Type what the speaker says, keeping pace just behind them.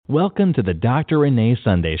Welcome to the Dr. Renee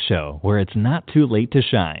Sunday Show, where it's not too late to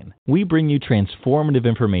shine. We bring you transformative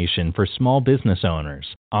information for small business owners,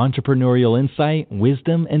 entrepreneurial insight,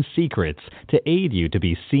 wisdom, and secrets to aid you to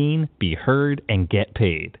be seen, be heard, and get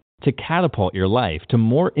paid, to catapult your life to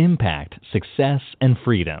more impact, success, and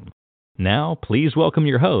freedom. Now, please welcome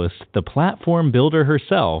your host, the platform builder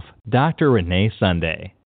herself, Dr. Renee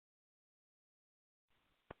Sunday.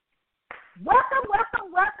 Welcome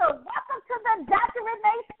to the Dr.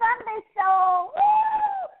 Renee Sunday Show. Woo!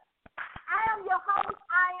 I am your host.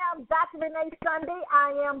 I am Dr. Renee Sunday.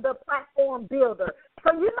 I am the platform builder.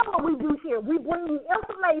 So you know what we do here. We bring you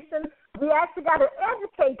information. We actually got to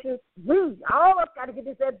educate you. All of us got to get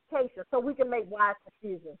this education so we can make wise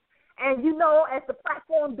decisions. And you know, as the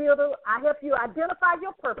platform builder, I help you identify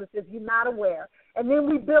your purpose if you're not aware. And then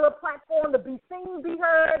we build a platform to be seen, be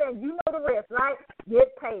heard, and you know the rest, right?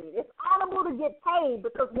 Get paid. It's honorable to get paid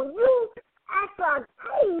because when you actually are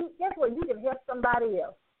paid, guess what? You can help somebody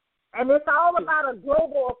else. And it's all about a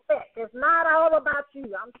global effect. It's not all about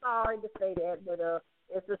you. I'm sorry to say that, but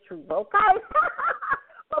it's the truth, okay?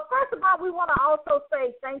 But first of all, we want to also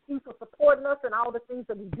say thank you for supporting us and all the things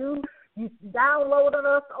that we do. You downloading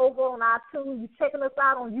us over on iTunes. You checking us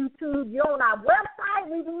out on YouTube. You're on our website.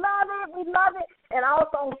 We love it. And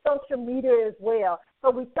also on social media as well. So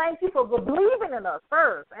we thank you for believing in us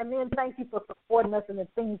first, and then thank you for supporting us in the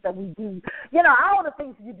things that we do. You know, all the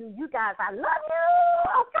things you do, you guys, I love you,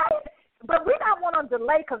 okay? But we don't want to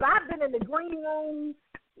delay because I've been in the green room.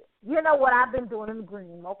 You know what I've been doing in the green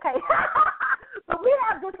room, okay? But we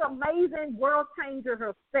have this amazing world changer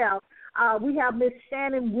herself. We have Miss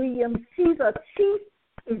Shanon Williams. She's a chief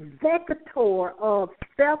executor of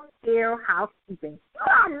self-care housekeeping. Oh,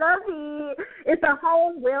 I love it. It's a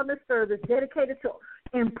home wellness service dedicated to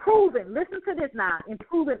improving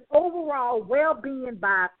overall well-being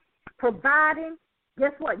by providing,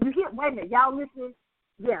 guess what? You hear, wait a minute, y'all listening?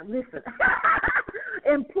 Yeah, listen.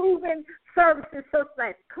 Improving services such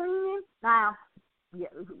as cleaning. Now,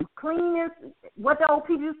 cleaning, what the old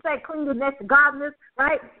people say, cleaning next to godliness,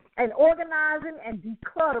 right? And organizing and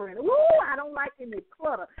decluttering. Ooh, I don't like any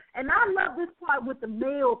clutter. And I love this part with the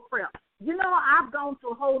meal prep. You know, I've gone to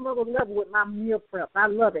a whole other level with my meal prep. I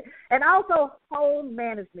love it. And also home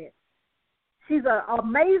management. She's an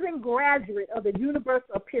amazing graduate of the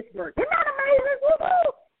University of Pittsburgh. Isn't that amazing?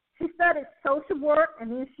 Woo-hoo! She studied social work,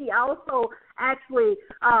 and then she also actually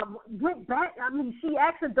went back. I mean, she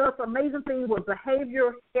actually does amazing things with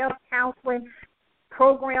behavioral health counseling,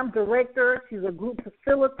 program director. She's a group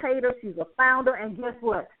facilitator. She's a founder, and guess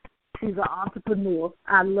what? She's an entrepreneur.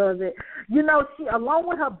 I love it. You know, she, along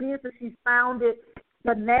with her business, she's founded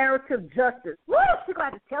the Narrative Justice. Woo! She's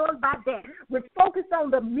going to tell us about that, which focused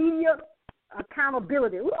on the media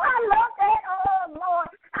accountability. Ooh, I love that. Oh, Lord.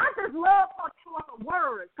 I just love her choice of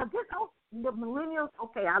words. Because the millennials,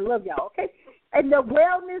 okay, I love y'all, okay? And the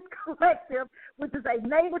Wellness Collective, which is a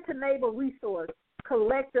neighbor-to-neighbor resource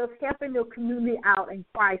collective helping the community out in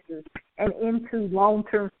crisis and into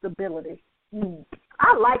long-term stability.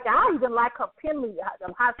 I like that. I even like her penmanship,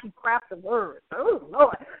 how she crafts the words. Oh,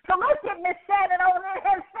 Lord. So let's get Miss Shanon on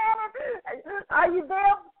in. Shanon, are you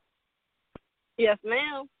there? Yes,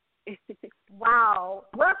 ma'am. Wow.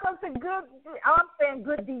 Welcome to I'm saying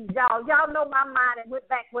good deeds, y'all. Y'all know my mind and went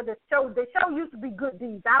back with the show. The show used to be Good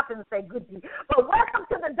Deeds. I was going to say Good Deeds. But welcome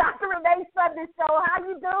to the Dr. Renee Sunday Show. How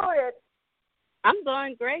you doing? I'm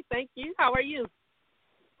doing great, thank you. How are you?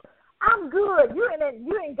 I'm good. You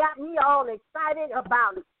ain't got me all excited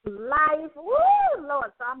about life. Woo,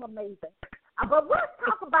 Lord, so I'm amazing. But let's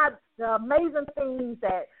talk about the amazing things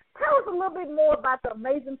tell us a little bit more about the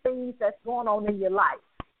amazing things that's going on in your life.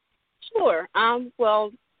 Sure.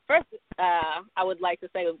 Well, first, I would like to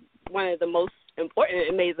say one of the most important,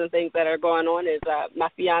 amazing things that are going on is my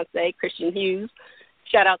fiance, Christian Hughes.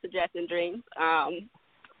 Shout out to Jess and Dreams.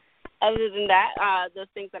 Other than that, the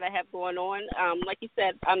things that I have going on, like you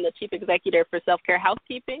said, I'm the chief executor for Self-Care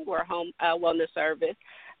Housekeeping. We're a home wellness service.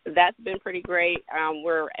 That's been pretty great.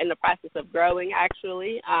 We're in the process of growing,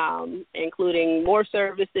 actually, including more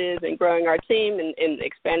services and growing our team and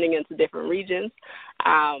expanding into different regions.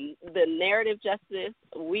 The Narrative Justice,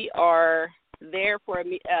 we are there for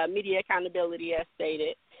media accountability, as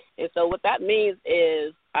stated. And so what that means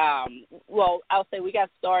is, I'll say we got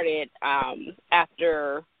started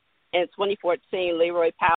after, in 2014,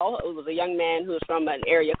 Leroy Powell, who was a young man who was from an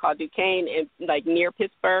area called Duquesne, near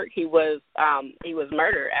Pittsburgh. He was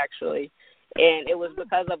murdered, actually, and it was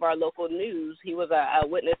because of our local news. He was a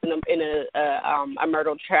witness in a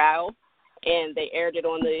murder trial, and they aired it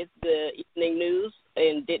on the evening news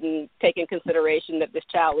and didn't take in consideration that this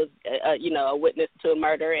child was, a witness to a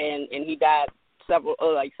murder, and he died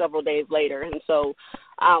several days later. And so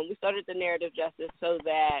we started the narrative justice so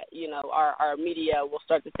that, our media will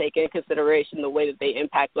start to take into consideration the way that they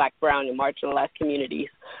impact Black, brown, and marginalized communities.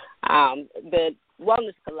 The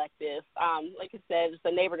Wellness Collective, like I said, it's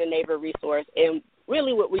a neighbor-to-neighbor resource. And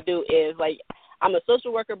really what we do is, I'm a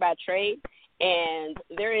social worker by trade, and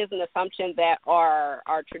there is an assumption that our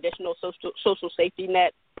traditional social safety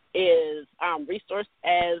net is resourced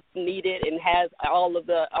as needed and has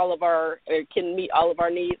can meet all of our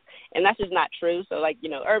needs, and that's just not true. So,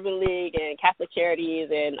 Urban League and Catholic Charities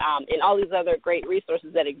and all these other great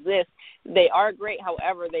resources that exist, they are great.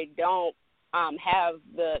 However, they don't have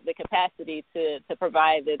the capacity to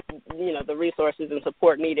provide the resources and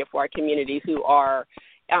support needed for our communities who are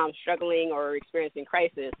struggling or experiencing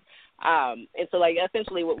crisis. And so,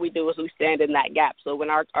 essentially what we do is we stand in that gap. So when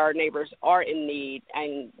our neighbors are in need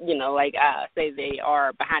and, say they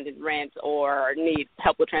are behind in rent or need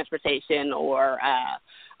help with transportation or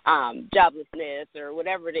joblessness or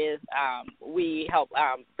whatever it is, we help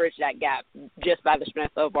bridge that gap just by the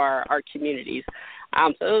strength of our communities.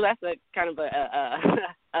 So that's a kind of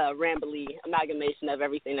a rambly amalgamation of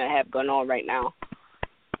everything that I have going on right now.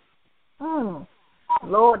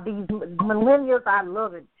 Lord, these millennials, I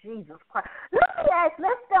love it. Jesus Christ.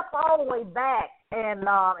 Let's step all the way back. And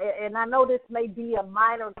I know this may be a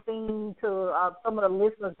minor thing to some of the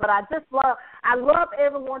listeners, but I love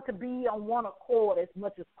everyone to be on one accord as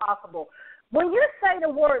much as possible. When you say the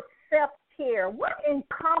word self-care, what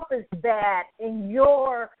encompasses that in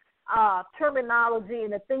your terminology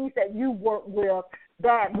and the things that you work with,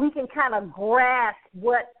 that we can kind of grasp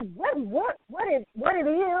what it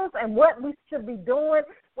is and what we should be doing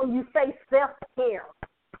when you say self-care?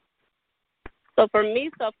 So for me,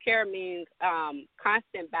 self-care means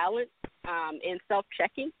constant balance and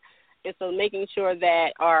self-checking. And so making sure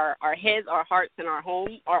that our heads, our hearts, and our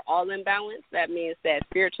home are all in balance. That means that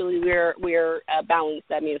spiritually we're balanced.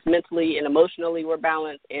 That means mentally and emotionally we're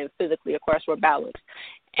balanced, and physically, of course, we're balanced.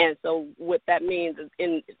 And so what that means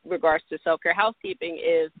in regards to self-care housekeeping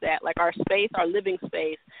is that, our space, our living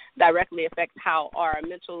space, directly affects how our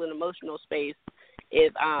mental and emotional space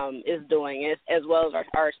is doing, as well as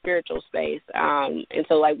our spiritual space. And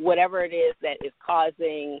so, whatever it is that is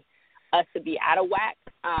causing us to be out of whack,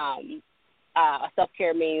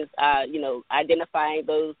 self-care means, identifying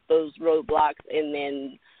those roadblocks and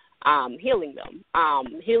then healing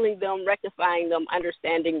them, rectifying them,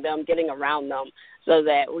 understanding them, getting around them, so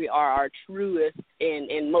that we are our truest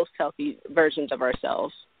and most healthy versions of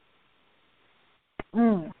ourselves.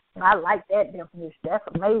 I like that definition. That's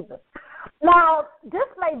amazing. Now, this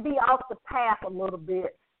may be off the path a little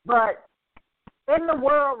bit, but in the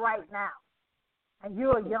world right now, and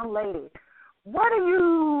you're a young lady, what do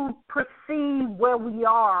you perceive where we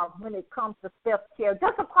are when it comes to self-care,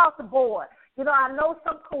 just across the board? I know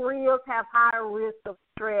some careers have higher risk of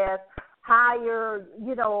stress, higher,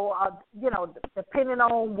 depending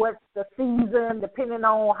on what's the season, depending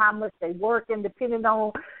on how much they work, and depending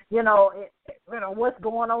on, what's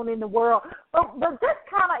going on in the world. But just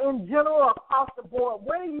kind of in general across the board,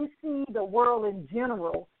 where do you see the world in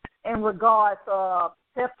general in regards to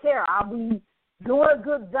self-care? Are we doing a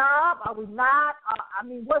good job? Are we not?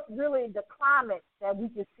 What's really the climate that we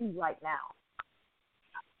can see right now?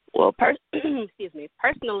 Well, personally,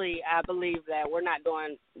 I believe that we're not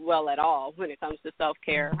doing well at all when it comes to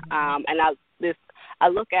self-care. And I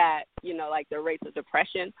look at, the rates of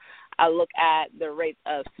depression. I look at the rates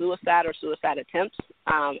of suicide or suicide attempts.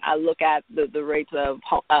 I look at the rates of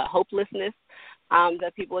hopelessness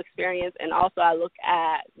that people experience. And also I look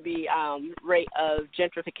at the rate of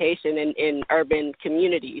gentrification in urban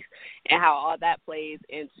communities and how all that plays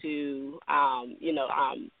into,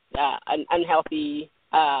 an unhealthy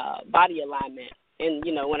body alignment. And,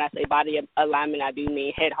 when I say body alignment, I do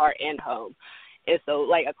mean head, heart, and home. And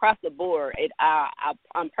so, across the board,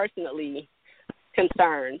 I'm personally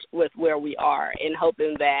concerned with where we are and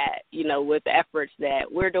hoping that, with the efforts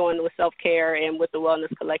that we're doing with self-care and with the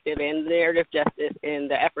Wellness Collective and the narrative justice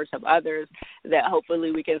and the efforts of others, that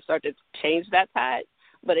hopefully we can start to change that tide.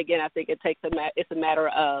 But again, I think it's a matter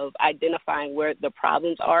of identifying where the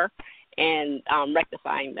problems are and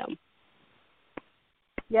rectifying them.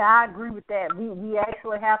 Yeah, I agree with that. We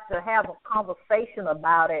actually have to have a conversation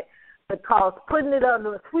about it, because sweeping it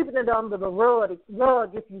under the rug,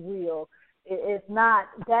 if you will, it's not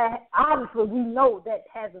that. Obviously, we know that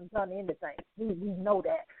hasn't done anything. We know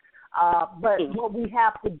that. But what we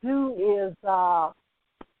have to do is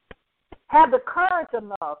have the courage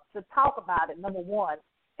enough to talk about it, number one,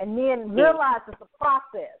 and then realize it's a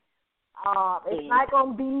process. It's not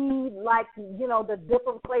going to be like, the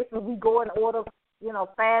different places we go in order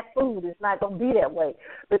fast food. It's not going to be that way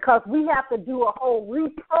because we have to do a whole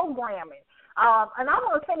reprogramming. And I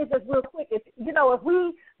want to say this just real quick. If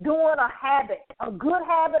we doing a habit, a good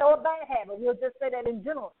habit or a bad habit, we'll just say that in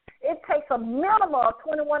general, it takes a minimum of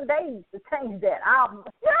 21 days to change that.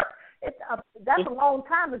 That's a long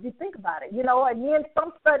time if you think about it, and then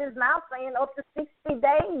some studies now saying up to 60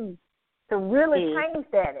 days to really change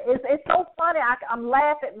that. It's so funny. I'm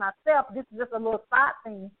laughing at myself. This is just a little side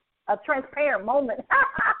thing, a transparent moment.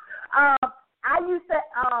 I used to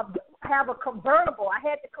have a convertible. I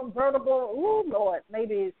had the convertible,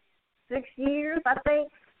 maybe 6 years, I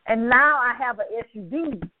think, and now I have an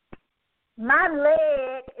SUV. My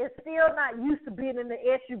leg is still not used to being in the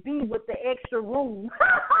SUV with the extra room.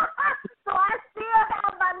 So I still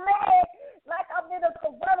have my leg like I'm in a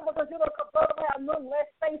convertible because, convertible have a little less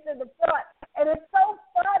space in the front. And it's so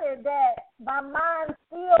funny that my mind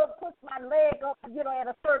still puts my leg up, at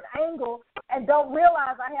a certain angle and don't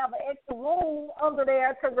realize I have an extra room under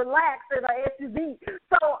there to relax in an SUV.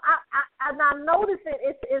 So I notice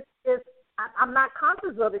it's I'm not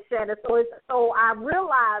conscious of it, Shannon. So I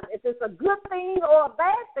realize if it's a good thing or a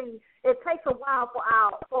bad thing, it takes a while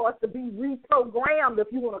for us to be reprogrammed, if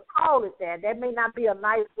you want to call it that. That may not be a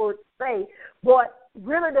nice word to say, but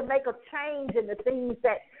really to make a change in the things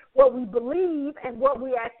that what we believe and what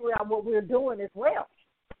we actually are, what we're doing as well.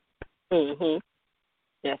 Mhm.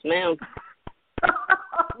 Yes, ma'am.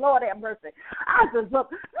 Lord have mercy. Let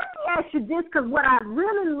me ask you this, because what I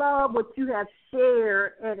really love what you have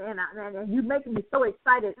shared, and you're making me so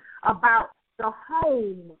excited about the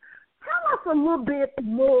home. Tell us a little bit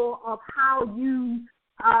more of how you,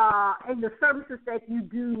 and the services that you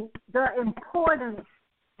do, the importance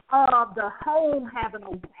of the home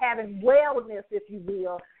having wellness, if you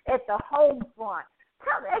will, at the home front.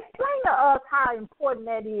 Explain to us how important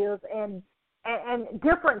that is and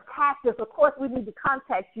different tactics. Of course, we need to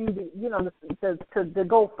contact you, to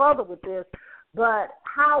go further with this. But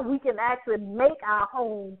how we can actually make our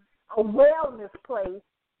home a wellness place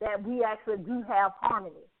that we actually do have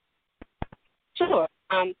harmony. Sure.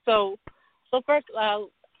 So first,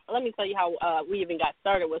 let me tell you how we even got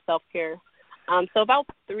started with self-care. So about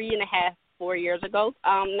 3.5, 4 years ago,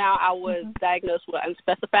 now I was diagnosed with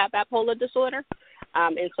unspecified bipolar disorder.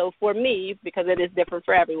 And so for me, because it is different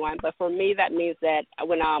for everyone, but for me that means that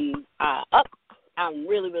when I'm up, I'm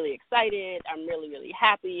really, really excited. I'm really, really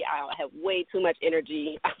happy. I have way too much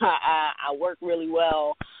energy. I work really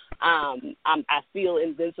well. I feel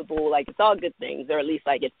invincible. Like it's all good things, or at least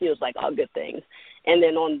like it feels like all good things. And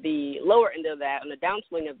then on the lower end of that, on the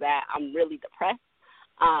downswing of that, I'm really depressed.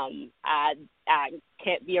 I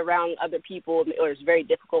can't be around other people, or it's very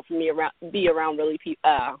difficult for me be around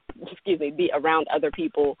other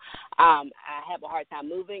people. I have a hard time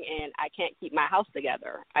moving, and I can't keep my house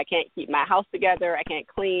together. I can't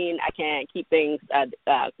clean. I can't keep things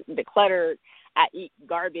decluttered. I eat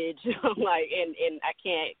garbage, and I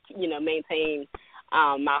can't, maintain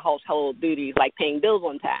my household duties, like paying bills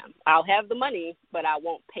on time. I'll have the money, but I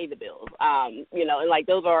won't pay the bills. And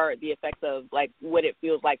those are the effects of like what it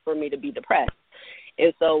feels like for me to be depressed.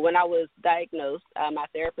 And so when I was diagnosed, my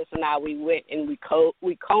therapist and I, we went and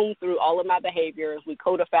we combed through all of my behaviors. We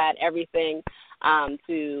codified everything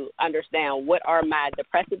to understand what are my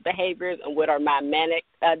depressive behaviors and what are my manic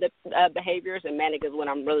behaviors. And manic is when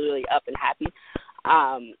I'm really, really up and happy.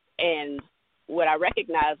 And what I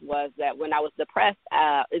recognized was that when I was depressed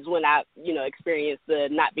is when I, experienced the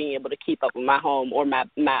not being able to keep up with my home or my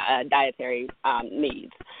dietary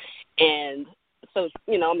needs. And so,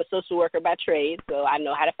 I'm a social worker by trade, so I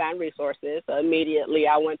know how to find resources. So immediately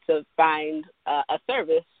I went to find a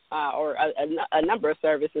service or a number of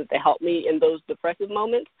services to help me in those depressive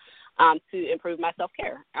moments to improve my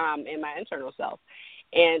self-care and my internal self.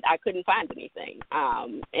 And I couldn't find anything.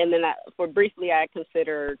 And then briefly I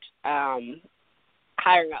considered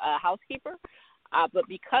hiring a housekeeper. But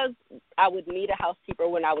because I would need a housekeeper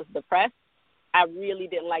when I was depressed, I really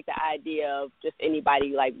didn't like the idea of just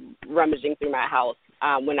anybody like rummaging through my house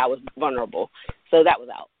when I was vulnerable. So that was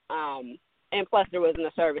out. And plus there wasn't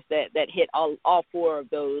a service that hit all four of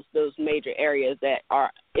those major areas that are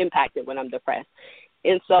impacted when I'm depressed.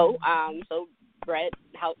 And so Brett,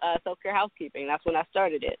 self-care housekeeping, that's when I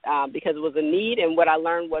started it because it was a need. And what I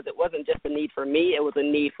learned was it wasn't just a need for me, it was a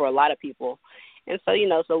need for a lot of people. And so,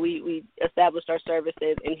 so we established our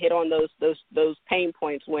services and hit on those pain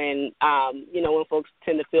points when, when folks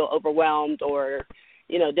tend to feel overwhelmed or,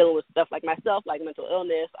 dealing with stuff like myself, like mental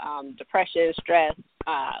illness, depression, stress,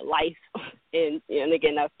 life. And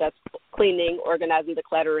again, that's cleaning, organizing,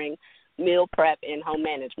 decluttering, meal prep, and home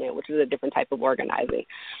management, which is a different type of organizing.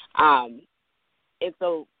 And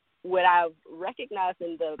so what I've recognized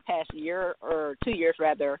in the past year or 2 years,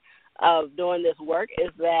 rather, of doing this work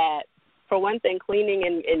is that, for one thing, cleaning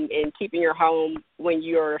and keeping your home when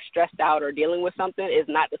you're stressed out or dealing with something is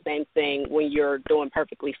not the same thing when you're doing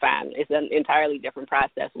perfectly fine. It's an entirely different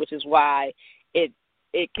process, which is why it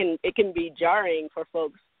can be jarring for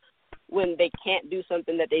folks when they can't do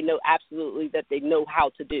something that they know absolutely that they know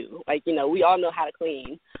how to do. Like, you know, we all know how to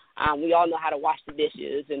clean. We all know how to wash the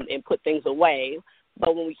dishes and put things away.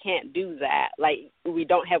 But when we can't do that, like, we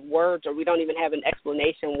don't have words or we don't even have an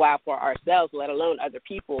explanation why for ourselves, let alone other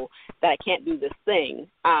people, that I can't do this thing,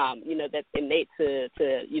 you know, that's innate to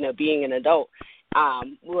you know, being an adult.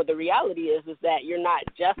 Well, the reality is that you're not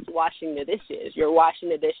just washing the dishes. You're washing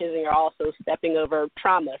the dishes and you're also stepping over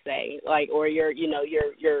trauma, say, like, or you're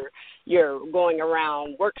going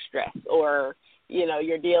around work stress, or, you know,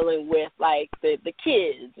 you're dealing with, like, the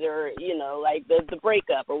kids, or, you know, like the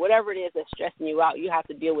breakup or whatever it is that's stressing you out. You have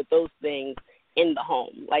to deal with those things in the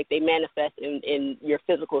home. Like, they manifest in your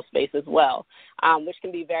physical space as well, which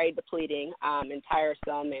can be very depleting and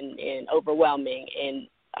tiresome and overwhelming. And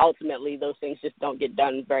ultimately, those things just don't get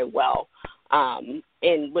done very well,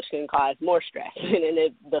 and which can cause more stress, and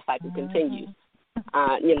then the cycle continues.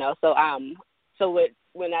 You know, so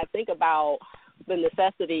when I think about the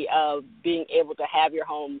necessity of being able to have your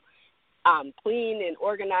home clean and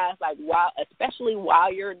organized, like, especially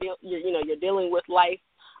while you're dealing with life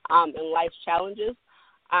and life's challenges,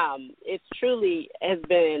 it truly has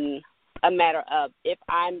been a matter of if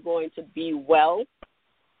I'm going to be well,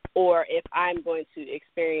 or if I'm going to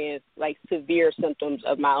experience, like, severe symptoms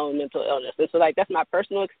of my own mental illness. And so, like, that's my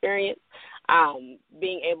personal experience,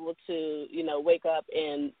 being able to, you know, wake up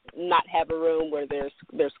and not have a room where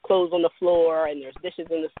there's clothes on the floor and there's dishes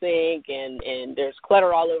in the sink and there's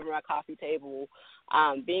clutter all over my coffee table.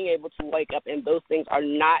 Being able to wake up and those things are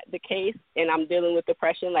not the case, and I'm dealing with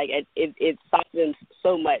depression, like, it softens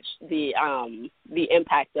so much the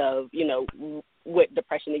impact of, you know, what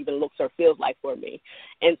depression even looks or feels like for me.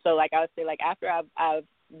 And so, like, I would say, like, after I've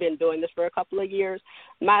been doing this for a couple of years,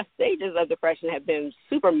 my stages of depression have been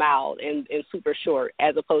super mild and super short,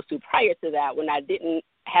 as opposed to prior to that, when I didn't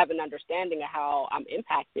have an understanding of how I'm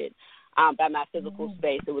impacted by my physical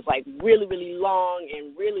space. It was, like, really, really long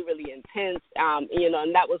and really, really intense, you know,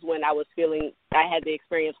 and that was when I was feeling I had the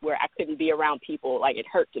experience where I couldn't be around people. Like, it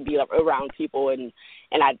hurt to be around people, and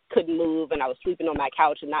I couldn't move, and I was sleeping on my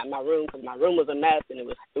couch and not in my room because my room was a mess, and it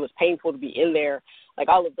was painful to be in there, like,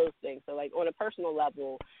 all of those things. So, like, on a personal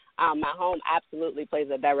level, my home absolutely plays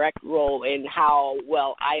a direct role in how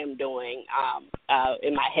well I am doing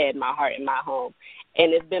in my head, my heart, and my home.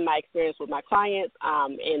 And it's been my experience with my clients,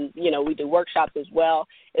 and, you know, we do workshops as well,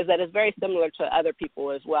 is that it's very similar to other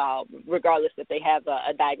people as well, regardless if they have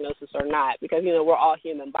a diagnosis or not, because, you know, we're all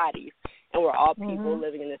human bodies, and we're all people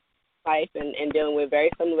living in this life and dealing with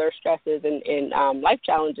very similar stresses and life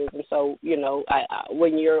challenges. And so, you know,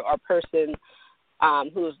 when you're a person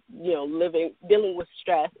who's, you know, dealing with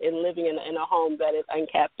stress and living in a home that is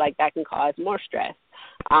unkept, like, that can cause more stress,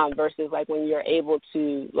 versus, like, when you're able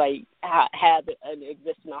to, like, have an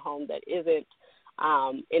exist in a home that isn't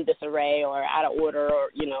in disarray or out of order, or,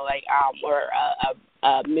 you know, like, or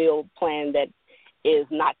a meal plan that is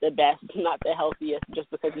not the best, not the healthiest, just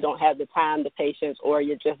because you don't have the time, the patience, or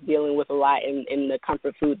you're just dealing with a lot and the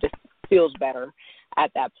comfort food just feels better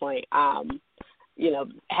at that point. You know,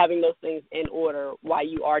 having those things in order while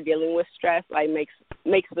you are dealing with stress, like,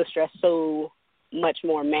 makes the stress so much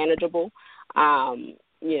more manageable.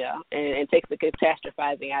 Yeah, and takes the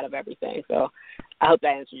catastrophizing out of everything. So I hope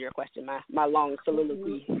that answered your question, my long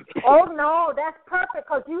soliloquy. Oh, no, that's perfect,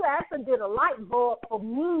 because you actually did a light bulb for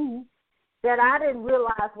me that I didn't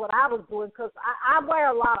realize what I was doing, because I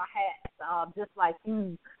wear a lot of hats, just like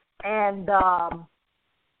you. And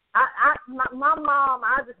my mom,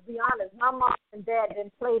 I'll just be honest, my mom and dad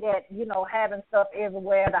didn't play that, you know, having stuff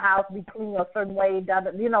everywhere, the house be clean a certain way,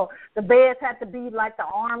 you know, the beds had to be like the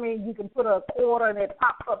army, you can put a quarter and it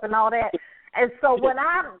pops up and all that. And so when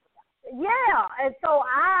I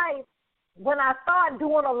started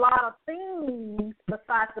doing a lot of things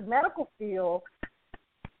besides the medical field,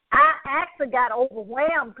 I actually got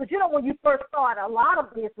overwhelmed because, you know, when you first start a lot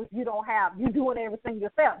of business, you're doing everything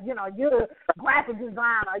yourself. You know, you're the graphic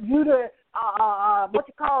designer, you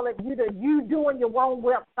doing your own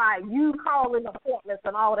website, you calling appointments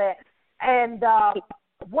and all that. And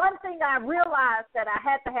one thing I realized that I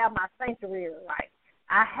had to have my sanctuary right.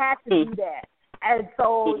 I had to do that. And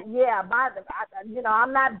so, yeah,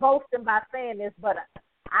 I'm not boasting by saying this, but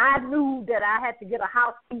I knew that I had to get a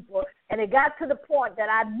housekeeper, and it got to the point that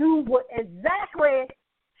I knew what exactly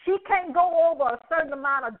she can't go over a certain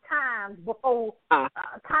amount of times before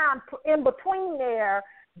time in between there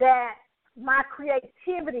that my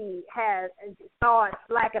creativity has started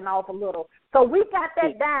slacking off a little. So we got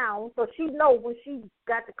that down, so she knows when she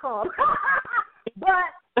got to come.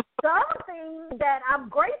 But the other thing that I'm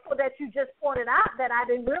grateful that you just pointed out that I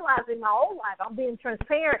didn't realize in my own life, I'm being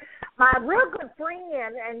transparent. My real good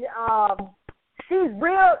friend, and she's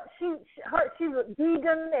a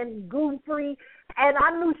vegan and gluten free, and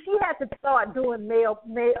I knew she had to start doing meal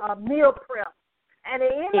prep, and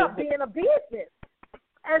it ended up being a business.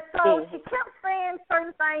 And so she kept saying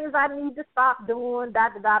certain things I need to stop doing, And,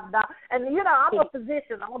 I'm a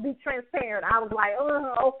physician. I'm going to be transparent. I was like,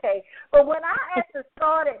 okay. But when I actually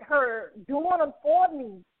started her doing them for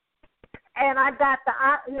me, and I got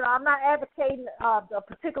I'm not advocating a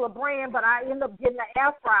particular brand, but I ended up getting an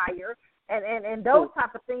air fryer and those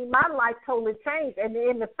type of things. My life totally changed. And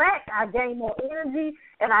in the fact, I gained more energy,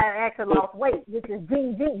 and I actually lost weight, which is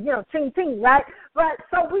ching, right? But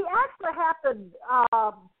so we actually have to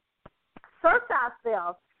search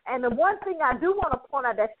ourselves. And the one thing I do want to point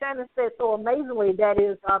out that Shanon said so amazingly, that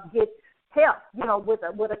is get help, with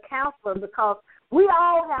a counselor, because we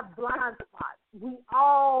all have blind spots. We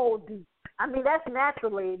all do. I mean, that's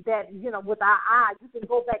naturally that, with our eyes, you can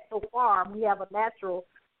go back so far. We have a natural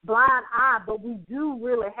blind eye, but we do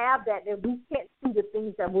really have that, and we can't see the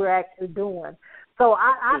things that we're actually doing. So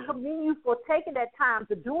I commend you for taking that time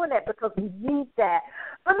to doing that, because we need that.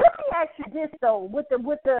 But let me ask you this though, with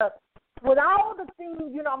all the things,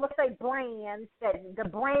 I'm gonna say brands, the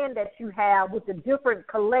brand that you have with the different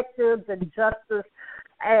collectives and justice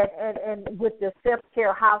and with the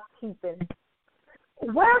self-care housekeeping,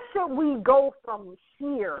 where should we go from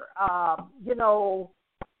here?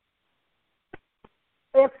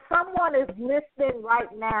 If someone is listening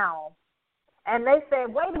right now and they say,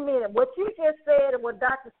 wait a minute, what you just said and what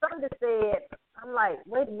Dr. Sunday said, I'm like,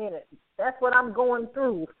 wait a minute, that's what I'm going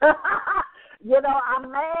through.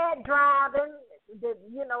 I'm mad driving,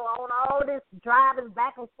 on all this driving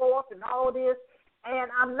back and forth and all this,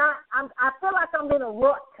 and I feel like I'm in a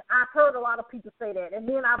rut. I've heard a lot of people say that. And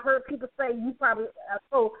then I've heard people say, you probably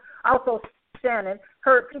also, Shanon,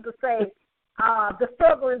 heard people say, the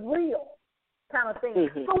struggle is real, kind of thing.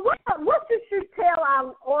 So what should you tell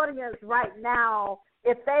our audience right now,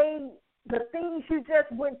 if the things you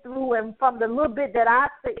just went through, and from the little bit that I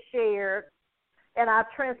shared in our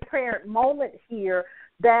transparent moment here,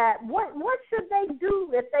 that what should they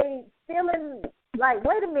do if they feeling like,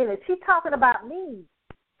 wait a minute, she's talking about me.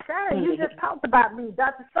 Shanon, you just talked about me.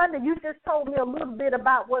 Dr. Sunday, you just told me a little bit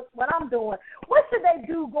about what I'm doing. What should they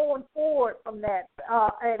do going forward from that?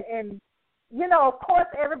 Of course,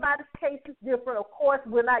 everybody's case is different. Of course,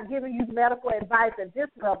 we're not giving you medical advice at this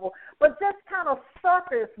level, but just kind of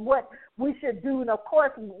surface what we should do. And, of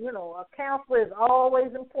course, a counselor is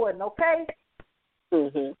always important, okay?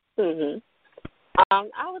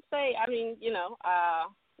 I would say,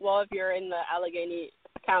 if you're in the Allegheny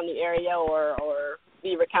County area or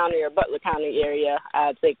Beaver County or Butler County area,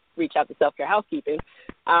 I'd say reach out to Self-Care Housekeeping.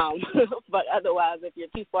 But otherwise, if you're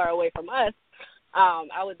too far away from us,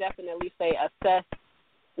 I would definitely say assess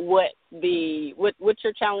what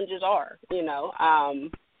your challenges are,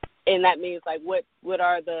 and that means like what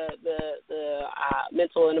are the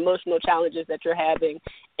mental and emotional challenges that you're having,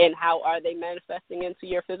 and how are they manifesting into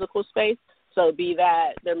your physical space. So be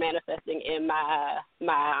that they're manifesting in my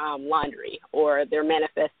laundry, or they're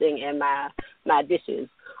manifesting in my dishes,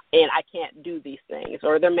 and I can't do these things,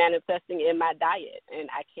 or they're manifesting in my diet, and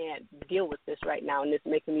I can't deal with this right now, and it's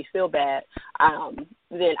making me feel bad.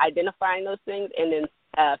 Then identifying those things, and then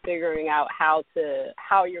figuring out how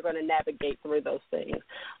you're going to navigate through those things.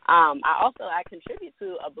 I contribute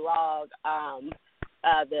to a blog,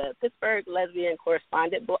 the Pittsburgh Lesbian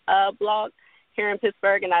Correspondent blog here in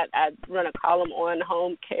Pittsburgh, and I run a column on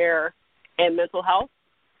home care and mental health,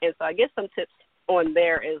 and so I get some tips on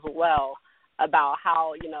there as well about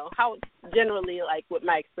how generally, like, what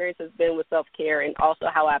my experience has been with self-care, and also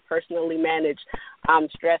how I personally manage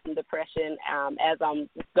stress and depression as I'm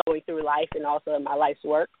going through life, and also in my life's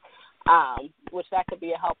work, which that could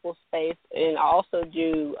be a helpful space. And I also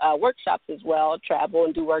do workshops as well, travel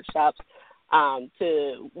and do workshops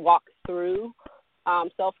to walk through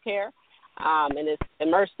self-care. And it's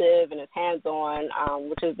immersive and it's hands-on,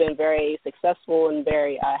 which has been very successful and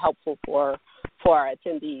very helpful for our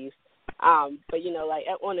attendees. But, like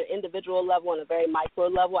on an individual level, on a very micro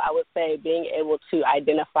level, I would say being able to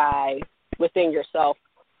identify within yourself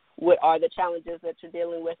what are the challenges that you're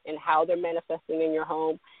dealing with and how they're manifesting in your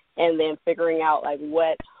home, and then figuring out, like,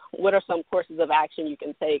 what are some courses of action you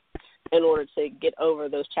can take in order to get over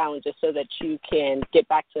those challenges so that you can get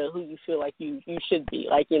back to who you feel like you should be,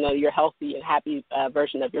 like, your healthy and happy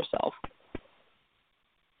version of yourself.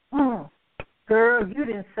 Girl, you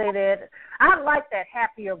didn't say that. I like that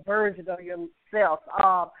happier version of yourself.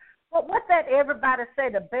 But what that everybody say,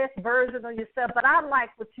 the best version of yourself, but I like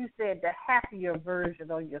what you said, the happier version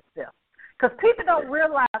of yourself. Because people don't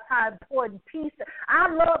realize how important peace is. I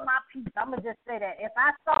love my peace. I'm going to just say that. If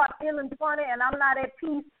I start feeling funny and I'm not at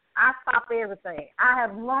peace, I stop everything. I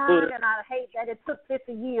have learned, and I hate that it took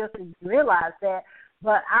 50 years to realize that,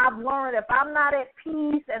 but I've learned if I'm not at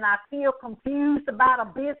peace and I feel confused about a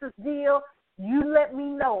business deal, you let me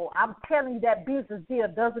know. I'm telling you that business deal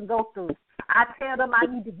doesn't go through. I tell them I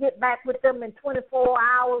need to get back with them in 24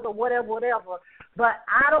 hours or whatever. But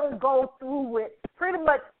I don't go through with pretty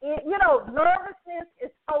much, nervousness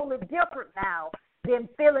is totally different now than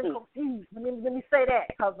feeling confused. Let me say that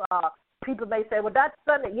because people may say, well, that's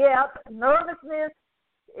something. Yeah, nervousness,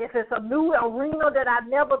 if it's a new arena that I've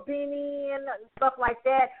never been in, stuff like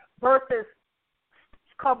that, versus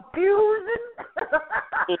confusion,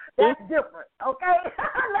 that's different, okay?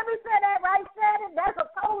 Let me say that right, Shannon. That's a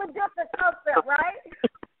totally different concept, right?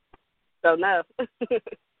 So, no.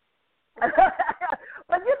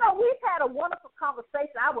 But, we've had a wonderful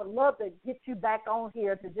conversation. I would love to get you back on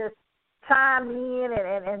here to just chime in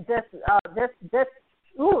and just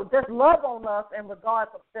love on us in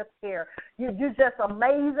regards of self-care. You're just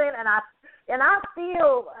amazing, and I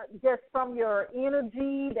feel just from your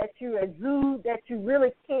energy that you exude that you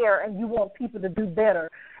really care and you want people to do better.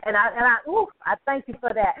 And I thank you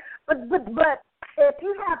for that. But if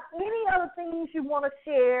you have any other things you want to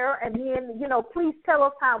share, and then please tell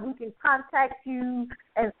us how we can contact you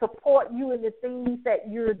and support you in the things that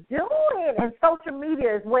you're doing, and social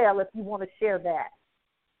media as well, if you want to share that.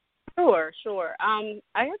 Sure.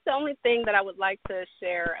 I guess the only thing that I would like to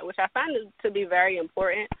share, which I find to be very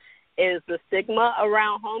important, is the stigma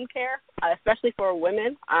around home care, especially for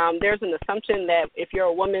women. There's an assumption that if you're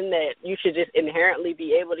a woman that you should just inherently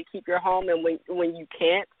be able to keep your home, and when you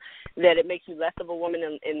can't, that it makes you less of a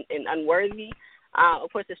woman and unworthy.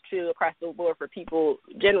 Of course, it's true across the board for people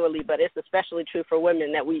generally, but it's especially true for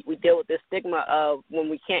women that we deal with this stigma of when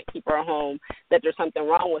we can't keep our home, that there's something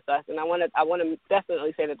wrong with us. And I want to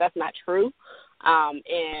definitely say that that's not true.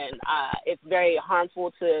 It's very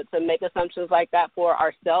harmful to make assumptions like that for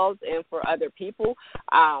ourselves and for other people.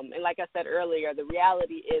 And like I said earlier, the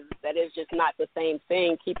reality is that it's just not the same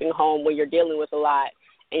thing keeping home when you're dealing with a lot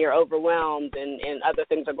and you're overwhelmed and other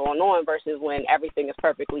things are going on versus when everything is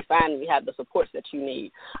perfectly fine and you have the supports that you need.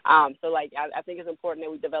 I think it's important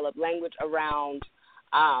that we develop language around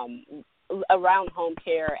home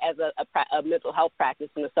care as a mental health practice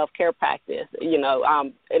and a self-care practice,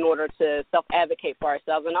 in order to self-advocate for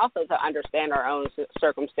ourselves and also to understand our own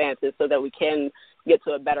circumstances so that we can get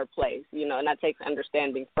to a better place, and that takes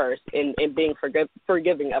understanding first and being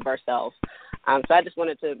forgiving of ourselves. So I just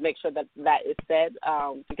wanted to make sure that is said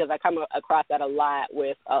because I come across that a lot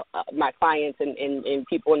with my clients and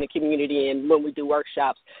people in the community, and when we do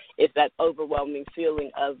workshops, it's that overwhelming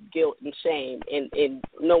feeling of guilt and shame, and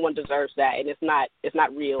no one deserves that, and it's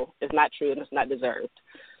not real, it's not true, and it's not deserved.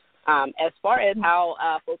 As far as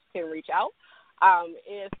how folks can reach out,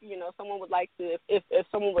 if someone would like to, if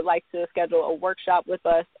someone would like to schedule a workshop with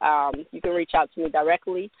us, you can reach out to me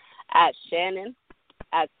directly at Shanon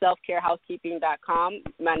at selfcarehousekeeping.com.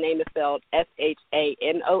 My name is spelled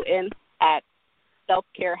SHANON at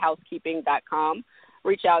selfcarehousekeeping.com.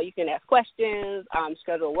 Reach out. You can ask questions,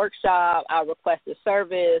 schedule a workshop, request a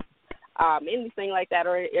service, anything like that,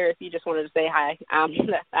 or if you just wanted to say hi.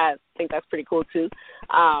 I think that's pretty cool too.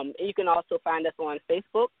 And you can also find us on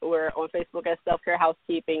Facebook. We're on Facebook as Self-Care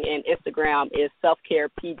Housekeeping, and Instagram is Self-Care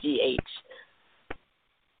PGH.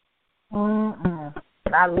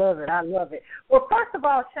 I love it. Well, first of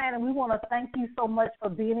all, Shannon, we want to thank you so much for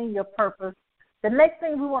being in your purpose. The next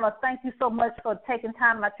thing, we want to thank you so much for taking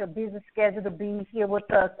time out your busy schedule to be here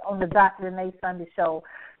with us on the Dr. Renee Sunday Show.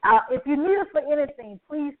 If you need us for anything,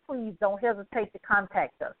 please don't hesitate to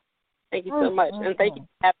contact us. Thank you so much, and thank you.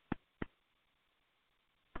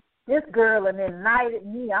 This girl and ignited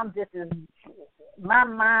me. My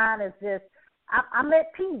mind is just, I'm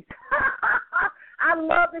at peace. I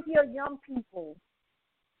love to hear young people.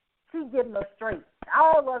 She's getting us straight.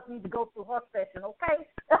 All of us need to go through her session, okay?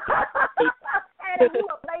 And you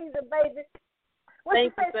amazing, baby. What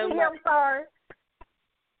Thank you say, so sweetie? much. I'm sorry.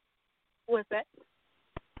 What's that?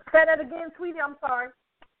 Say that again, sweetie. I'm sorry.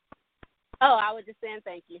 Oh, I was just saying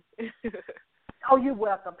thank you. Oh, you're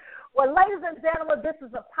welcome. Well, ladies and gentlemen, this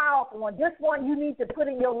is a powerful one. This one you need to put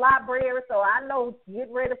in your library, so I know get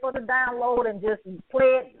ready for the download and just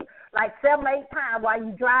play it like 7 or 8 times while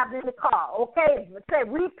you drive in the car. Okay, say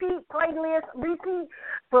repeat playlist, repeat,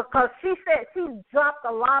 because she said she dropped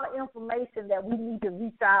a lot of information that we need to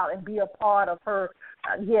reach out and be a part of her,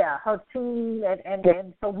 her team,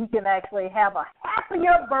 and so we can actually have a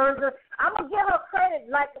happier version. I'm gonna give her credit,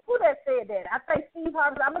 like who that said that? I say Steve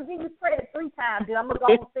Harvey. I'm gonna give you credit 3 times, and I'm gonna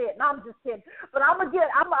go and say it. No, I'm just kidding. But I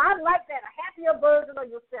like that, a happier version of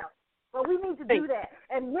yourself. So we need to do that.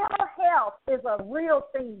 And mental health is a real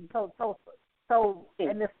thing. So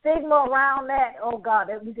and the stigma around that, oh God,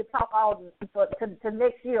 we could talk all to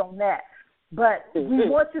next year on that. But we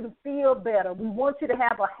want you to feel better. We want you to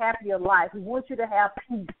have a happier life. We want you to have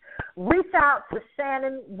peace. Reach out to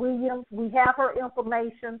Shanon Williams. We have her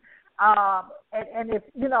information. And if,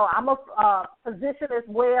 I'm a physician as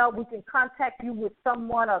well, we can contact you with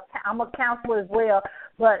someone. I'm a counselor as well.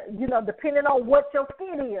 But, depending on what your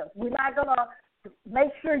fit is, we're not going to make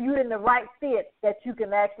sure you're in the right fit that you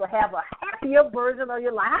can actually have a happier version of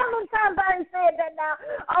your life. How many times I already said that now?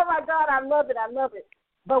 Oh, my God, I love it.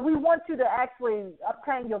 But we want you to actually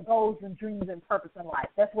obtain your goals and dreams and purpose in life.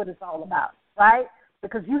 That's what it's all about, right?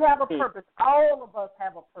 Because you have a purpose. All of us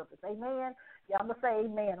have a purpose. Amen? Yeah, I'm going to say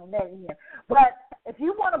amen on that end. But if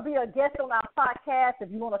you want to be a guest on our podcast,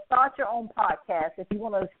 if you want to start your own podcast, if you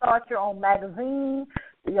want to start your own magazine,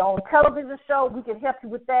 your own television show, we can help you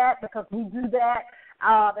with that because we do that.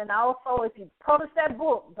 And also, if you publish that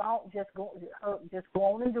book, don't just go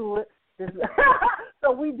on and do it.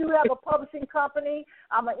 So we do have a publishing company.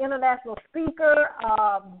 I'm an international speaker.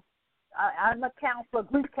 I'm a counselor,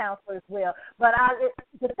 grief counselor as well. But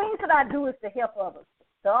the things that I do is to help others,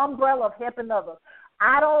 the umbrella of helping others.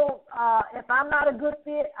 I don't, if I'm not a good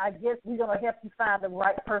fit, I guess we're going to help you find the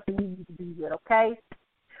right person you need to be with, okay?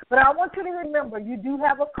 But I want you to remember, you do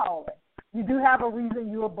have a calling. You do have a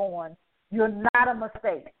reason you were born. You're not a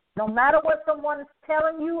mistake. No matter what someone is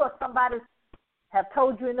telling you or somebody have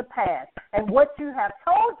told you in the past, and what you have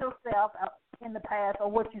told yourself in the past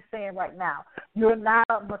or what you're saying right now, you're not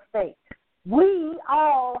a mistake. We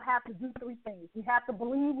all have to do 3 things. We have to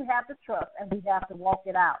believe, we have to trust, and we have to walk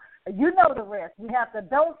it out. You know the rest. We have to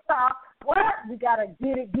don't stop. What? We got to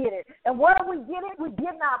get it. And what do we get it? We're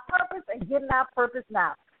getting our purpose and getting our purpose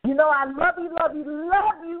now. I love you.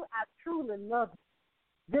 I truly love you.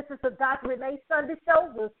 This is the Dr. Renee Sunday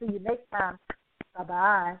Show. We'll see you next time.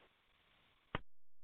 Bye-bye.